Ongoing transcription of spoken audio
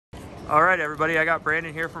All right, everybody, I got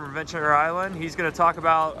Brandon here from Adventure Island. He's going to talk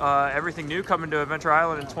about everything new coming to Adventure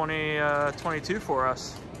Island in 2022 for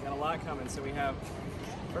us. We got a lot coming. So we have,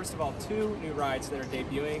 first of all, 2 new rides that are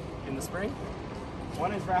debuting in the spring.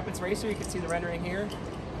 One is Rapids Racer. You can see the rendering here.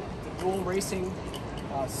 The dual racing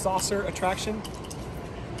saucer attraction,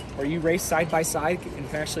 where you race side by side and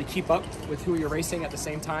can actually keep up with who you're racing at the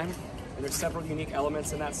same time. And there's several unique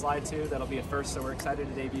elements in that slide too. That'll be a first, so we're excited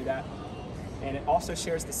to debut that. And it also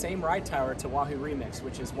shares the same ride tower to Wahoo Remix,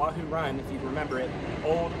 which is Wahoo Run, if you remember it,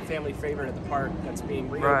 old family favorite at the park that's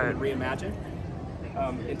being reopened and reimagined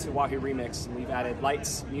into Wahoo Remix. And we've added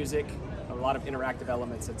lights, music, a lot of interactive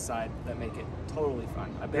elements inside that make it totally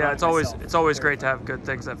fun. Yeah, it's always great to have good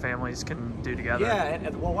things that families can do together. Yeah,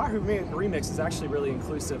 and well, Wahoo Remix is actually really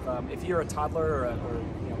inclusive. If you're a toddler or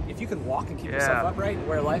you know, if you can walk and keep yourself upright and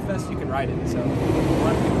wear a life vest, you can ride it. So a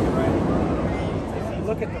lot of people can ride it. If you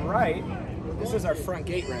look at the right, this is our front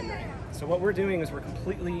gate rendering. So what we're doing is we're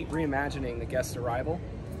completely reimagining the guest arrival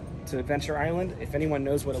to Adventure Island. If anyone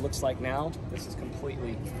knows what it looks like now, this is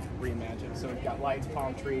completely reimagined. So we've got lights,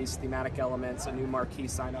 palm trees, thematic elements, a new marquee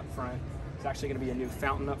sign up front. There's actually going to be a new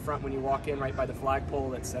fountain up front when you walk in, right by the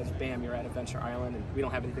flagpole that says, bam, you're at Adventure Island. And we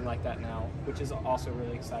don't have anything like that now, which is also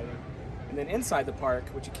really exciting. And then inside the park,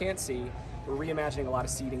 which you can't see, we're reimagining a lot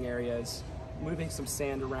of seating areas, moving some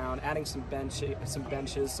sand around, adding some benches,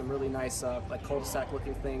 some really nice like cul-de-sac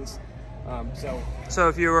looking things. So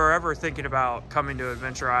if you were ever thinking about coming to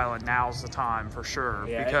Adventure Island, now's the time for sure.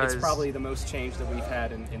 Yeah, because it's probably the most change that we've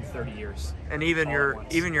had in 30 years. And even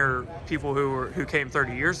your people who came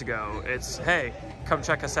 30 years ago, it's, hey, come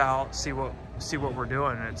check us out, see what we're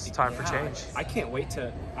doing. It's time for change. I can't wait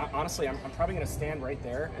to. Honestly, I'm probably going to stand right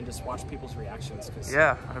there and just watch people's reactions, because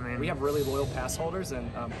I mean, we have really loyal pass holders, and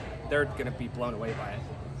they're going to be blown away by it.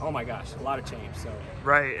 Oh my gosh, a lot of change. So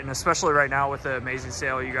right, and especially right now with the amazing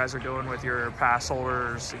sale you guys are doing with your pass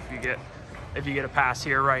holders. If you get a pass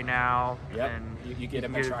here right now, and you get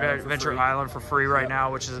Adventure Island for free right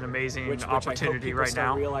now, which is an amazing opportunity right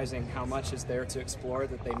now. Realizing how much is there to explore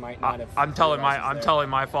that they might not have. I'm telling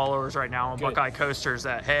my followers right now on Buckeye Coasters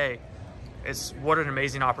that, hey, what an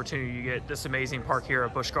amazing opportunity. You get this amazing park here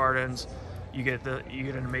at Busch Gardens. You get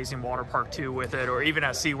an amazing water park too with it, or even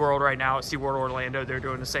at SeaWorld right now at SeaWorld Orlando, they're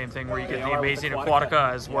doing the same thing where you get the amazing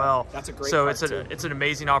Aquatica as well. That's a great so it's an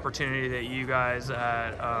amazing opportunity that you guys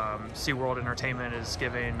at SeaWorld Entertainment is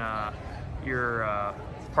giving your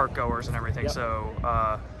park goers and everything.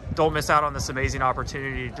 So don't miss out on this amazing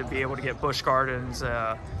opportunity to be able to get Busch Gardens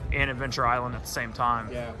and Adventure Island at the same time.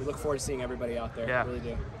 Yeah, we look forward to seeing everybody out there. Yeah. We really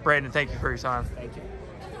do. Brandon, thank you for your time. Thank you.